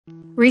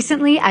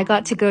Recently, I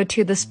got to go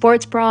to the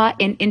Sports Bra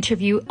and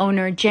interview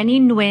owner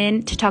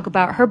Nguyen to talk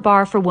about her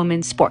bar for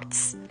women's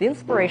sports. The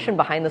inspiration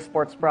behind the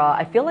sports bra,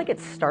 I feel like it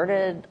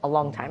started a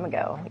long time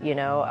ago.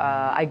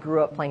 I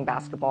grew up playing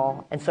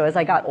basketball, and so as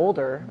I got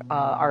older,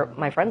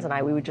 my friends and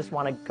I, we would just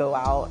want to go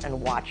out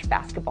and watch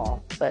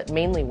basketball, but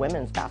mainly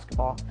women's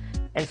basketball.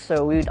 And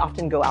so we would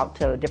often go out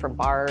to different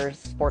bars,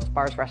 sports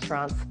bars,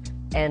 restaurants,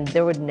 and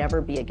there would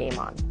never be a game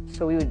on.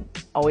 So we would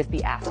always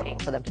be asking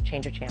for them to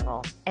change a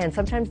channel. And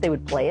sometimes they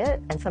would play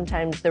it, and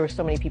sometimes there were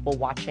so many people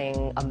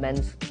watching a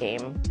men's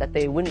game that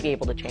they wouldn't be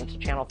able to change the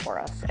channel for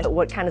us. And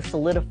what kind of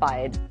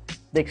solidified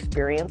the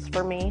experience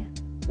for me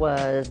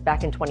was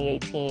back in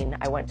 2018,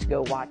 I went to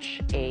go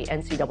watch a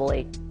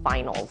NCAA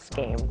finals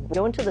game. We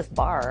go into this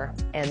bar,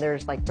 and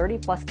there's like 30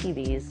 plus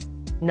TVs.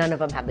 None of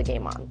them have the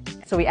game on.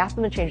 So we asked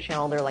them to change the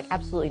channel. They're like,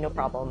 absolutely no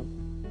problem.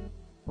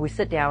 We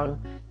sit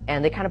down,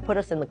 and they kind of put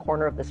us in the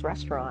corner of this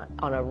restaurant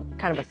on a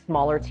kind of a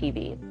smaller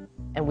TV.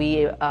 And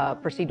we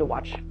proceed to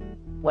watch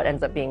what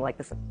ends up being like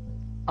this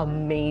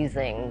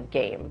amazing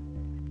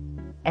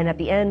game. And at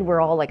the end,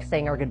 we're all like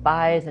saying our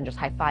goodbyes and just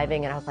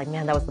high-fiving. And I was like,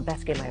 man, that was the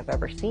best game I've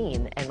ever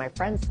seen. And my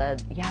friend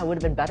said, yeah, it would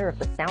have been better if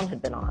the sound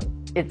had been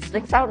on. It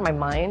sticks out in my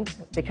mind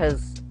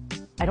because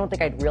I don't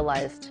think I'd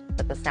realized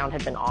that the sound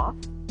had been off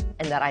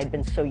and that I'd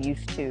been so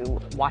used to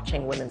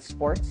watching women's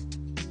sports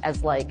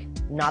as like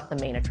not the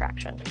main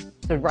attraction.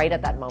 So right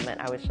at that moment,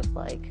 I was just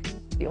like,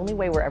 the only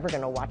way we're ever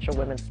gonna watch a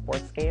women's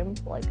sports game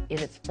like in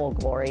its full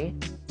glory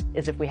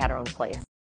is if we had our own place.